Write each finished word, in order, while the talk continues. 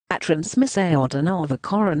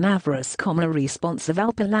Atransmissãodonovocoronavírus, responsive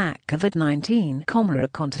ao COVID-19,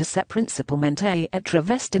 aconteceprincipalmente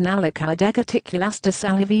travestinalicadegaticulaste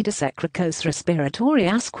salividas secrecos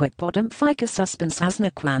respiratórias quepodemficar suspensas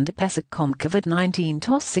na quando pesca COVID-19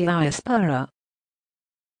 tossirouespirrar.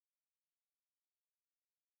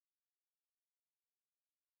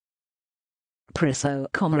 Porisso,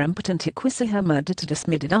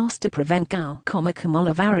 impotentiquisihemerditadasmididasta prevencal,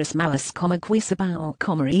 comolavarasmãoscomáguaesabão,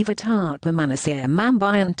 evitar permanecer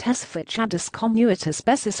mambian testificadas comuitas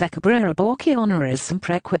bessis quegeralmentecausamfebre honoris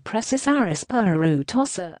imprequiprecisarespiru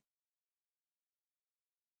tossir.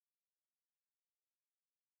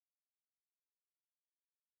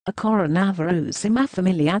 A coronavírus uma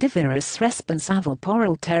família de vírus responsável por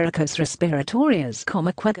alterações respiratórias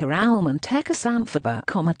como quegeralmentecausamfebre,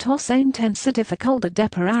 tosse intensa dificuldade de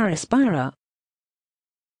parar respirar.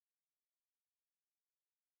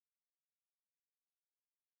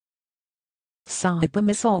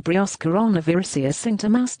 Saibamos sobre os coronavírus e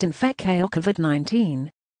sintomas de infecção COVID-19.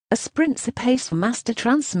 As principais formas de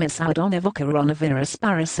transmissão do novo coronavírus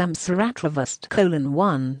para ser através de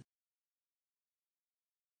 1.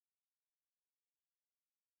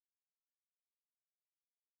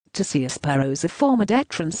 Tossirouespirros, a forma de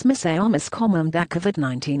transmissão mais comum da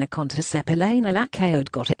COVID-19 aconteceprincipalmente na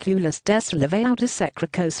categoria desrelevadas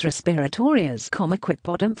secrecos respiratórias como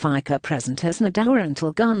quepodemficar presentes na durante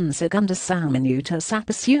alguns segundos minutos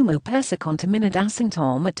após uma peça contaminada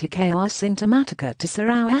sintomática ou assintomática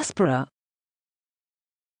tossirouespirrar.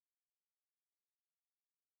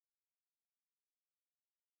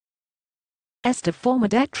 Esta forma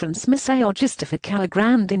de transmissão justifica o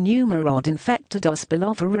grande número de infectados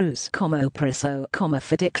pelo vírus, como Porisso,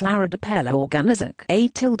 foi declarada pela organização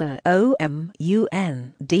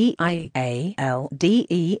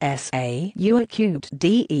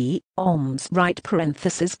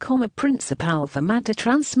OMSrecomendaalavagemfrequentedasmãos como principal forma de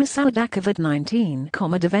transmissão da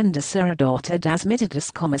COVID-19, devendo ser adotada das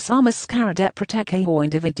medidas como a máscara de proteção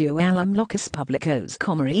individual em locais públicos,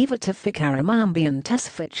 evitar ficar em ambientes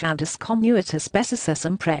fechados comuitas bessis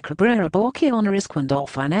imprequiprecisabossa honoris quando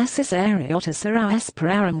for necessário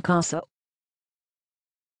tossirouespirrar em casa.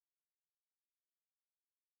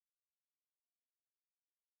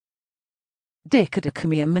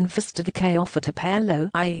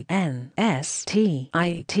 Deacordocomumainvestigaçãofeitapelo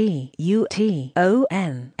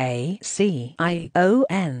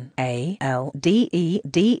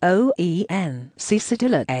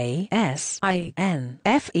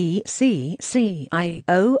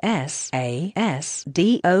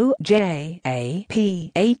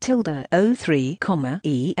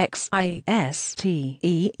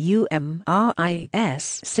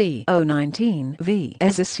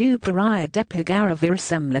Exisuperaia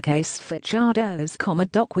Vírus fechados,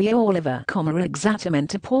 doqueaoarlivre,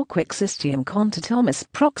 exatamente porque existiam contatomas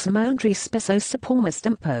proximamente pessoas por mais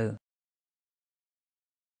tempo.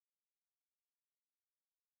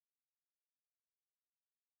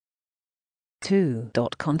 2.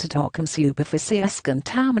 Contato com superfícies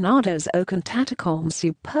contaminadas ou contato com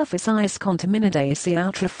superfícies contaminadas e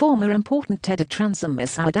outra forma importante de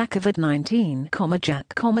transmissão da COVID-19,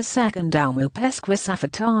 jáque,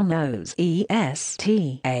 segundoumapesquisafeitanos,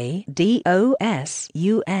 EstadosUnidos,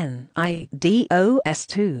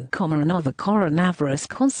 onovocoronavírus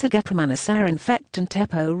consegue permanecer infectante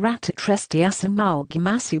por rato 3 dias em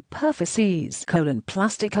algumas superfícies,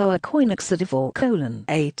 Plásticoeaçoinoxidável,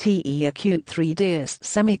 ATE acute 3 dias,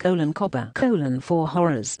 Cobre, 4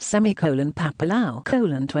 horas, Papelão,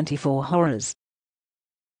 24 horas.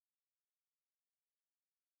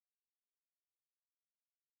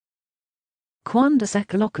 Quando se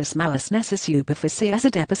coloca as mãos nessas superfícies a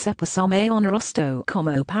decepção é oneroso,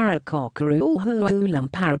 como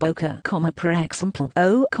paracoçaroolhooulimparaboca, porexemplo,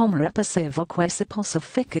 ou como épossívelquesepossa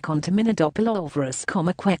ficar contaminadopelovírus,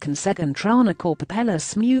 que consegue entrar na corpo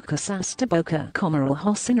pelas mucosas da boca,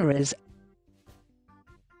 olhosenariz.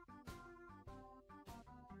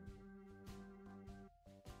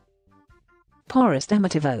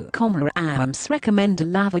 Porestemotivo,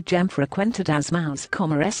 aOMSrecomendaalavagemfrequentedasmãos,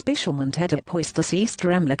 especialmente depois das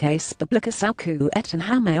extremidades publicação que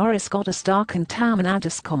maiores gotas estar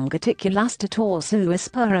contaminadas com gotículas de tossir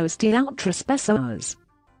de outras pessoas.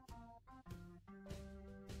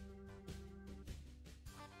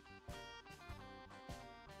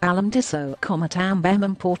 AOMSrecomendaalavagemfrequentedasmãos, também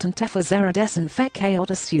importante fazer a desinfecção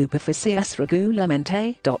das superfícies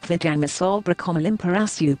regularmente. Vejamos sobre como limpar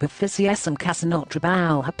as superfícies em casa no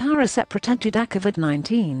trabalho para se proteger da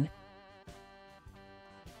COVID-19.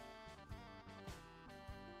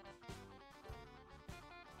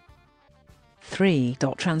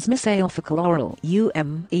 2020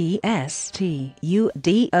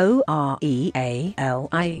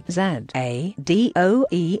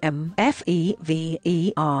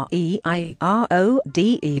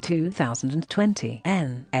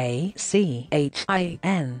 NACHIN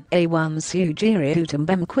A1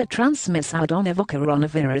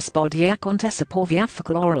 Transmissaudonovocoronavírus body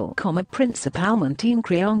aconteceprincipalmente,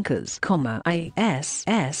 principalmenteemcrianças,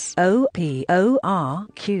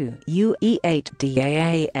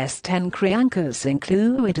 ISSOPORQUE8DAAS10 crianças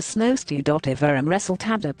incluídas no estudo tiveram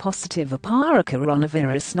resultado positivo para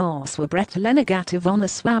coronavírus nos laboratórios negativo na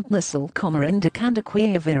swab nasal, indicando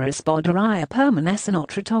que o vírus poderia permanecer no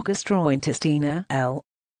trato gastrointestinal.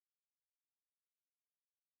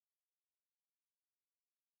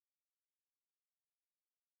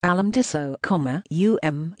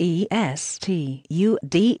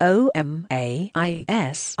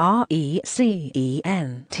 AOMSrecomendaalavagemfrequentedasmãos,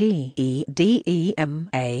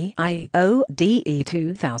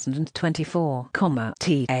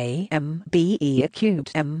 TAMBE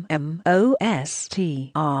acute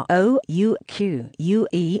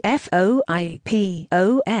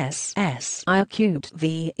MMOSTROUQUEFOIPOSS acute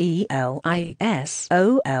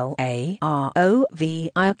VELISOLAROV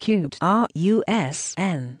acute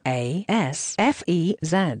RUSN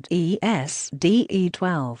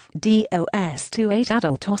ASFEZESDE12 DOS28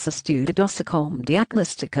 adult EstadosUnidos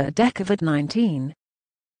diagnostica de COVID-19.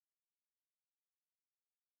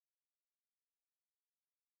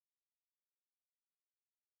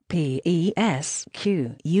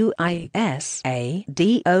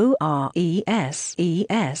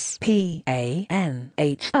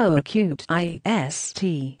 PESQUISADORESESPANHO acute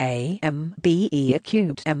ISTAMBE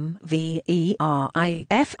acute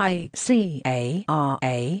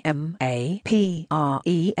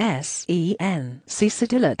MVERIFICARAMAPRESEN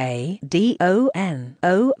Cicedilla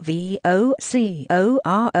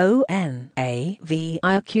ADONOVOCORONAV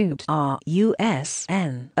acute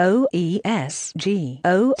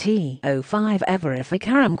RUSNOESGOT05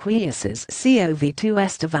 Verificaram COV2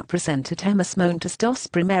 estava presente temas montes dos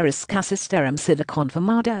primeiros casos terem sido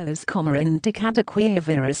confirmados como indicado que o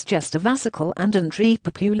vírus já estava circulando entre a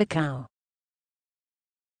população.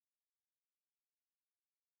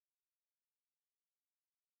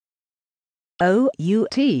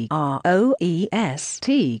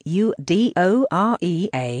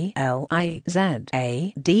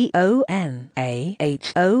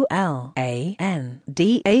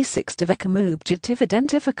 Objetivo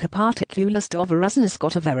identifica partículas do vírus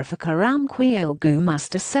nesgota verificaram que algumas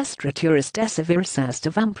das estruturas desse vírus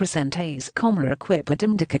estavam presentes como a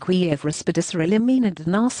quepodemficar que o vírus pode ser eliminado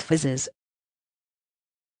nas fezes.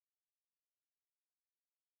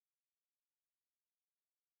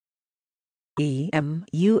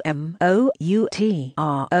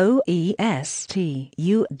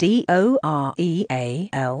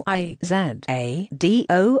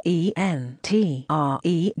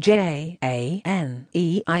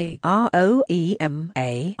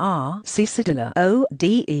 Cicedilla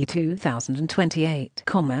ODE 2028,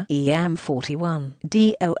 EM41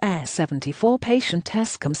 DOS74 patient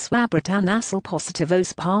test cum swab nasal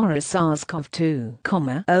positivos para SARS-CoV-2,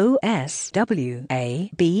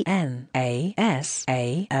 OSWABN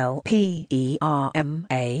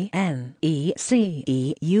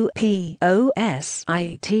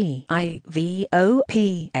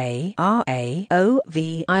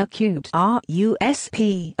acute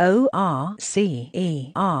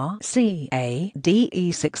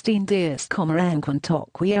RUSPORCADE16 dias enquanto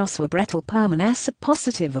que o laboratório permanece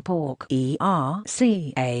positivo por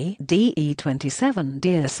ERCADE27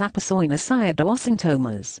 dias após iniciar dos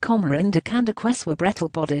sintomas, como indicando que o laboratório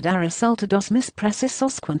pode dar resultados mais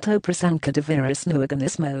precisos quanto à presença de vírus no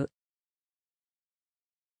organismo.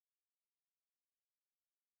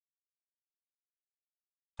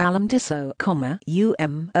 AOMSDISSO,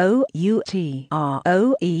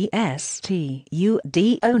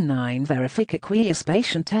 UMOUTROESTUDO9 verifica que os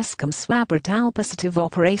pacientes com swab positivo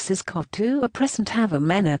para SARS-CoV-2 apresentavam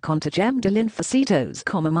menor contágio de linfocitos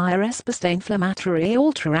como uma resposta inflamatória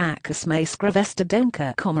ultra-acus mais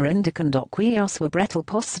gravestadonca como indicando que o laboratório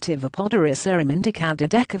positivo poderia ser indicado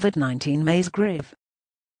de COVID-19 mais grave.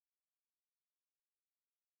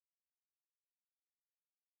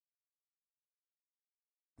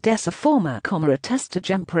 Dessa forma, como a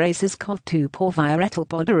testagem para SARS-CoV-2 por viral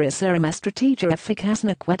poderia ser uma estratégia eficaz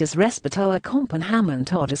na quedas respeito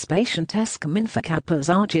acompanhamento dos pacientes com infectados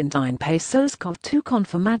argentina SARS-CoV-2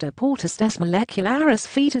 confirmada por testes moleculares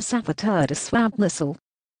feitos a partir de swab nasal.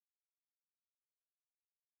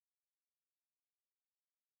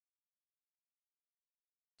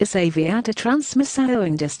 is aviata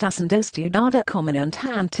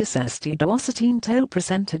transmissionovocoronavírus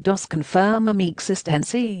presentados confirma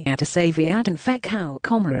existencia de aviata infecção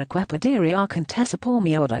como quepodemficar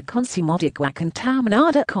aconteceprincipalmente consumodica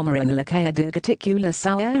contaminada como en la calle de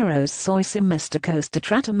reticulação sois domésticos de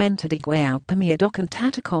tratamento de guialpamia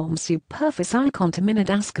contato com superfície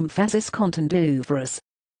contaminadas com fezes contendovirus.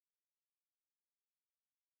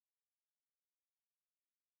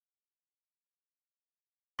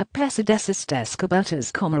 A peça dessas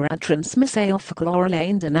descobertas como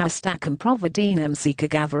Atransmissãodonovocoronavírus com providência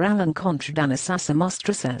quegeralmentecausamfebre contra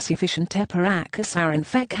mostra-se suficiente para caçar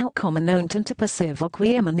infecção como não tanto possível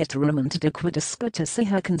monitoramento adequado discuta-se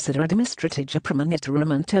considerada uma estratégia para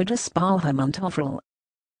monitoramento de espalhamento oral.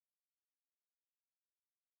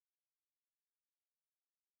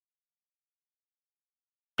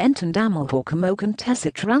 Entendamos como acontece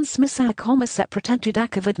a transmissão Comosetransmiteonovocoronavírus da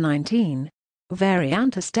COVID-19.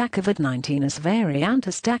 Variantes da COVID-19. As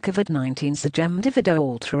variantes da COVID-19 são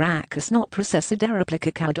individualmente not processador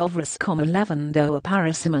aplicado como levando ao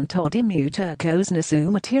aparecimento de mutações no seu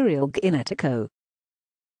material genético.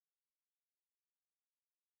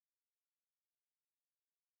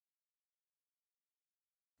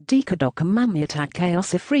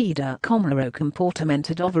 Deacordocomumainvestigaçãofeitapelo como o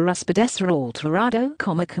comportamento do vírus pode ser alterado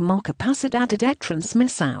como a capacidade de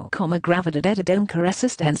transmissão como a gravidade de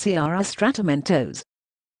resistência aos tratamentos.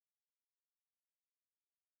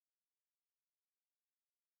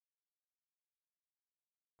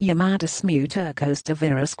 Chamadas mutações de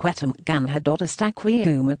vírus ganhadoras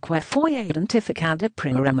uma que foi identificada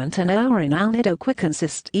primeiramente na urinal que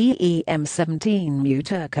consiste EM17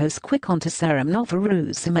 mutações que aconteceram no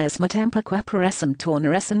vírus ao mesmo tempo que parecem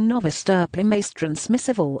tornar-se nova estirpe mais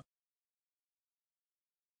transmissível.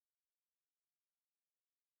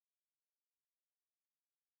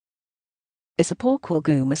 Isso porque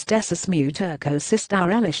algumas dessas mutações estão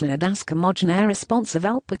relacionadas com o gene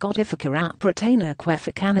responsável por codificar a proteína que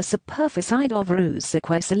fica na superfície do vírus e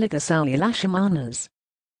que se liga células humanas.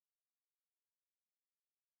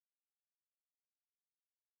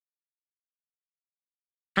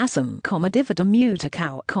 Assim como devido a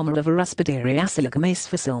mutação como o vírus poderia se ligar mais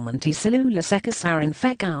facilmente células que caçar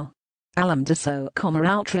infecção. AOMSrecomendaalavagemfrequentedasmãos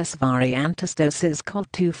como outras variantes dessas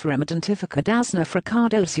culturas foram identificadas na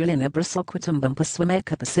fricadosulina Brasil que também possuem a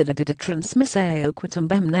capacidade de transmissão que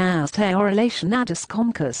também não estão relacionadas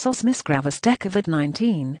com casos mais graves de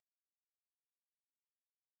COVID-19.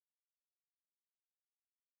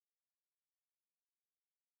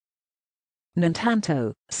 No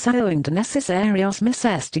entanto, são ainda necessários mais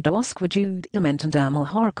estudos que ajudem a entender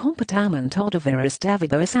melhor o comportamento do vírus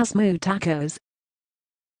devido a essas mutações.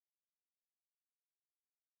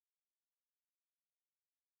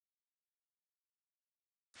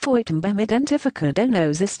 Foi também identificado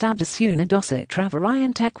nos EstadosUnidos outra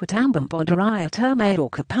variante que também poderia ter maior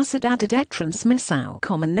capacidade de transmissão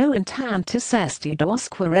como no entanto estudos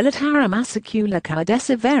que relataram a circulação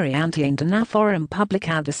dessa variante ainda não foram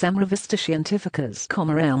publicados em revistas científicas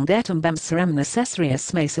como onde também serão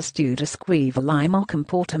necessários mais estudos que avaliam o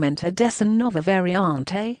comportamento dessa nova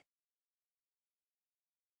variante.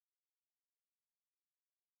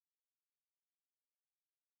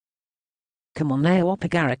 Como não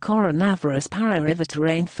pegar coronavírus para evitar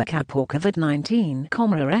a infecção por COVID-19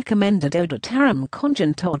 como recomendado do termo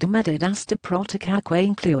conjunto de medidas de proteção que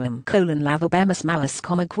incluem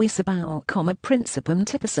comolavarasmãoscomáguaesabão como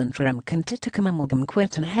principalmente contato com amalgam que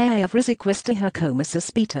tem risco de como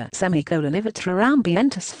suspeita evitar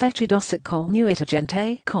ambientes fechados com muita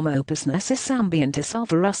gente como nesses ambientes o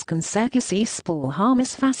vírus consegue se espalhar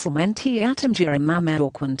mais facilmente e atingir uma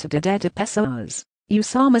maior quantidade de pessoas.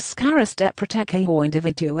 Usar máscaras de proteção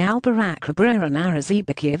individual para cobrir o nariz e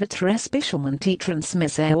boca e evitar especialmente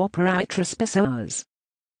transmissão para outras pessoas.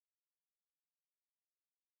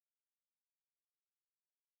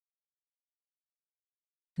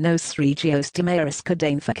 Nos regiões de maior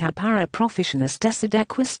infecção para profissionais de saúde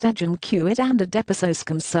que estejam cuidando de pessoas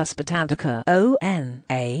com suspeita de COVID-19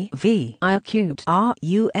 N100,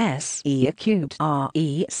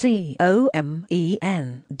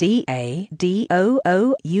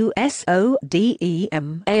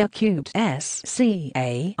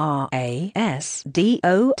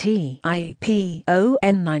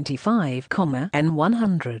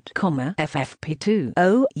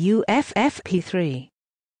 FFP2, FFP3.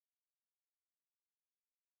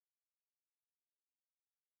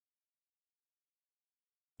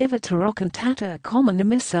 evitar contata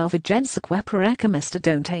porexemplo,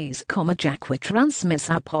 jáque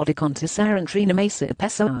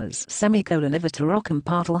transmissãodonovocoronavírus, evitar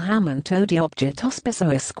compartilhamento de objetos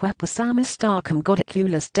pessoas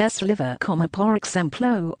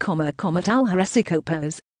porexemplo,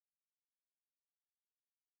 alressecoppos.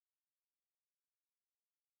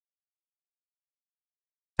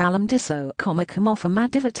 Alémdisso,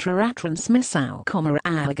 comoformadivitar atransmissão,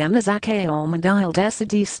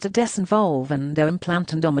 aorganizações desenvolvendo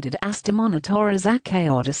implantando esta monitoração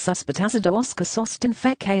suspeitadas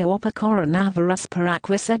onovocoronavírus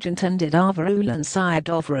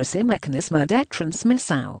paracoçaroolhooulimparaboca e mecanismo de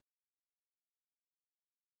transmissão.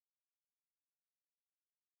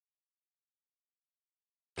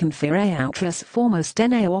 Confere outras formas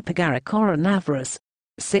de onovocoronavírus.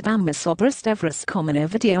 Citamos sobre estas no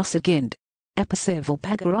vídeo seguinte.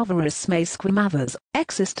 Épossívelquesepossa.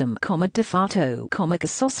 Existem de fato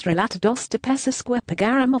casos relatados de pessoas que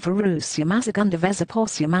pegaram o vírus e a segunda vez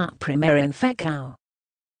após a primeira infecção.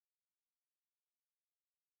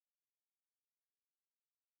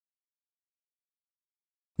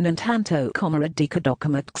 No entanto, a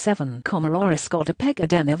Deacordocomumainvestigaçãofeitapelo, a risco pega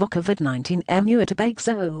de novo COVID-19 é muito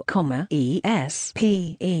baixo,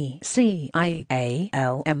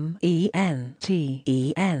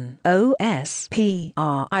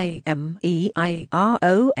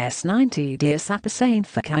 ESPECIALMENTENOSPRIMEROS 90 dias após a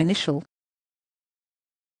inicial.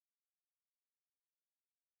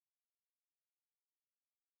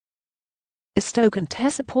 Isto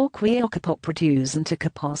acontece porque produzem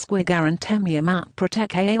capaz que garantem a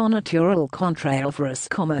proteção natural contra o vírus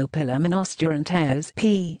como pelo menos durante os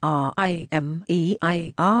PRIMEROS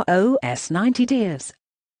 90 dias.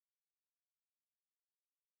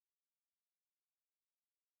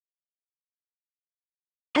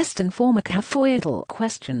 Esta informa que foi idle?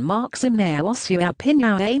 Em sua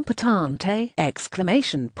opinião é importante!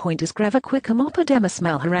 Escreva que como podemos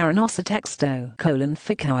melhorar nosso texto?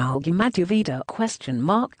 Ficou algo má dúvida?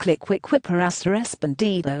 Clique para ser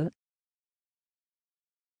respondido.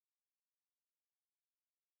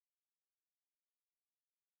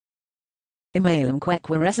 E-mail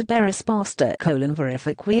que receber resposta,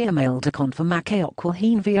 verifique e-mail de confirmação que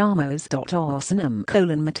enviamos.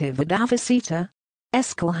 Motivo da visita.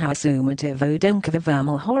 Motivo que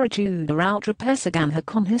vamos ajudar outra pessoa a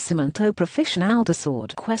conhecimento profissional de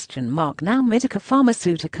saúde? Não médica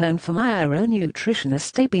farmacêutica enfermeira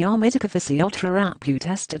nutricionista biomédica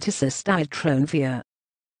fisioterapeuta esteticista hidronvia.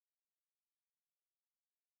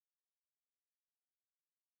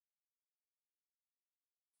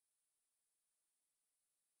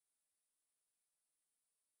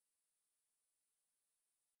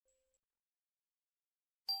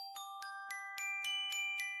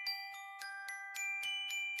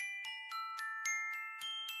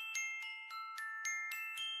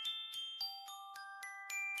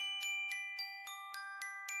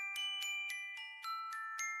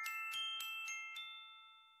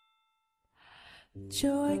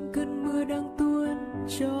 Cho anh cơn mưa đang tuôn,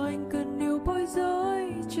 cho anh cơn yêu bối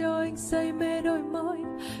rối, cho anh say mê đôi môi,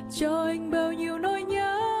 cho anh bao nhiêu nỗi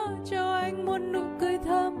nhớ, cho anh một nụ cười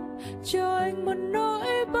thầm, cho anh một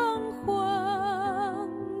nỗi bâng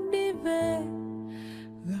khuâng đi về.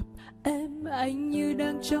 Gặp em anh như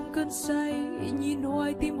đang trong cơn say, nhìn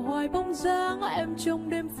hoài tìm hoài bóng dáng em trong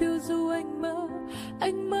đêm phiêu du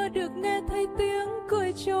anh mơ được nghe thấy tiếng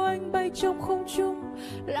cười cho anh bay trong không trung,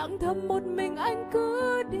 lặng thầm một mình anh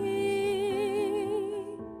cứ đi.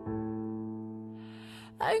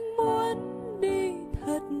 Anh muốn